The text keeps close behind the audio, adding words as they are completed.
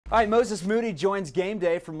All right, Moses Moody joins Game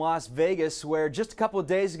Day from Las Vegas, where just a couple of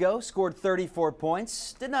days ago scored 34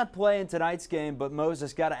 points. Did not play in tonight's game, but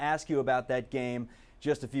Moses, got to ask you about that game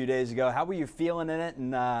just a few days ago. How were you feeling in it,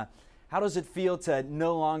 and how does it feel to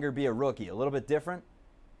no longer be a rookie? A little bit different?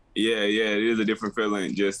 Yeah, it is a different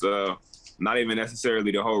feeling. Just not even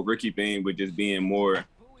necessarily the whole rookie thing, but just being more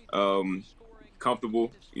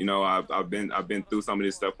comfortable. You know, I've been through some of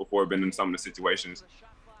this stuff before, been in some of the situations.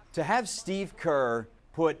 To have Steve Kerr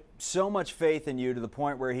put so much faith in you to the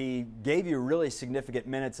point where he gave you really significant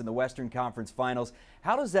minutes in the Western Conference Finals,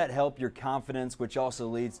 how does that help your confidence, which also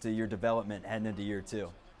leads to your development heading into year two?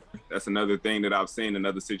 That's another thing that I've seen,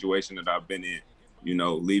 another situation that I've been in. You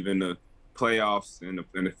know, leaving the playoffs and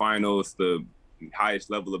the finals, the highest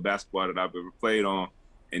level of basketball that I've ever played on,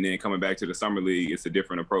 and then coming back to the summer league, it's a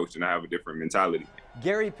different approach, and I have a different mentality.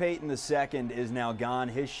 Gary Payton II is now gone.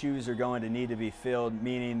 His shoes are going to need to be filled,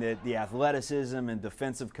 meaning that the athleticism and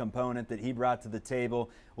defensive component that he brought to the table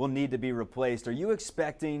will need to be replaced. Are you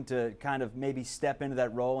expecting to kind of maybe step into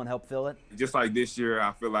that role and help fill it? Just like this year,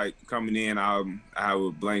 I feel like coming in, I have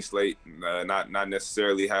a blank slate, not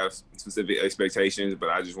necessarily have specific expectations, but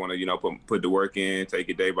I just want to, you know, put the work in, take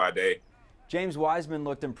it day by day. James Wiseman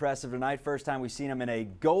looked impressive tonight. First time we've seen him in a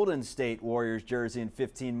Golden State Warriors jersey in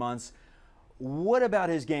 15 months. What about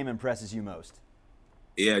his game impresses you most?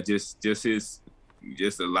 Yeah, just his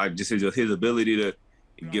ability to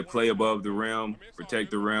get play above the rim,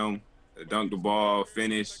 protect the rim, dunk the ball,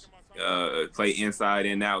 finish, play inside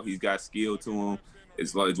and out. He's got skill to him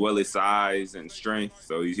as well as size and strength.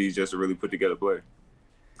 So he's just a really put together player.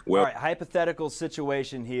 Well, all right, hypothetical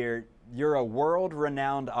situation here. You're a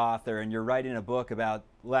world-renowned author, and you're writing a book about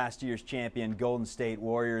last year's champion Golden State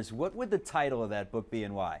Warriors. What would the title of that book be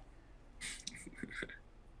and why?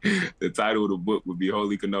 The title of the book would be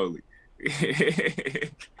Holy Cannoli.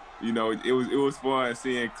 You know, it was fun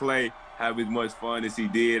seeing Clay have as much fun as he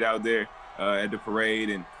did out there at the parade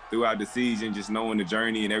and throughout the season, just knowing the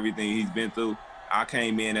journey and everything he's been through. I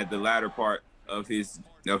came in at the latter part of his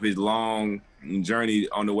long journey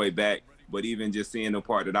on the way back. But even just seeing the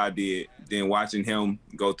part that I did, then watching him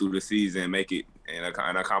go through the season, make it, and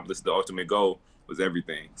accomplish the ultimate goal was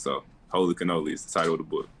everything. So Holy Cannoli is the title of the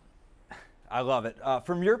book. I love it.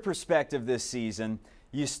 From your perspective this season,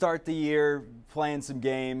 you start the year playing some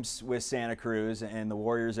games with Santa Cruz and the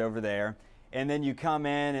Warriors over there, and then you come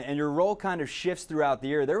in and your role kind of shifts throughout the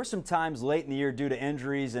year. There were some times late in the year due to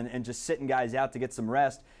injuries and just sitting guys out to get some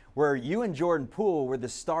rest where you and Jordan Poole were the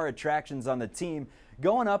star attractions on the team,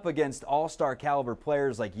 going up against all-star caliber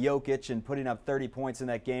players like Jokic and putting up 30 points in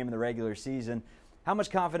that game in the regular season. How much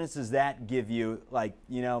confidence does that give you? Like,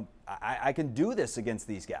 you know, I can do this against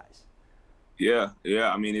these guys. Yeah.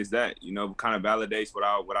 I mean, it's that, you know, kind of validates what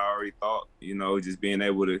I already thought, you know, just being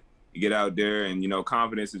able to get out there and, you know,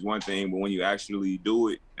 confidence is one thing, but when you actually do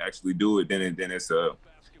it, then it's a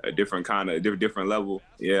different kind of different level.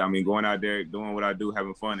 Yeah, I mean, going out there, doing what I do,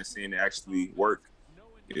 having fun and seeing it actually work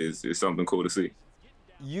is something cool to see.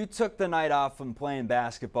 You took the night off from playing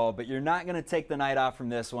basketball, but you're not going to take the night off from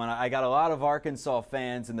this one. I got a lot of Arkansas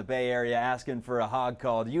fans in the Bay Area asking for a hog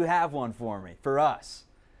call. Do you have one for me, for us?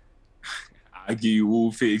 I give you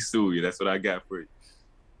Woo Fix Suey. That's what I got for you.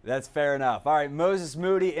 That's fair enough. All right, Moses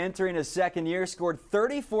Moody, entering his second year, scored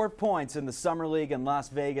 34 points in the Summer League in Las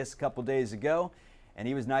Vegas a couple days ago, and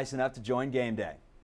he was nice enough to join Game Day.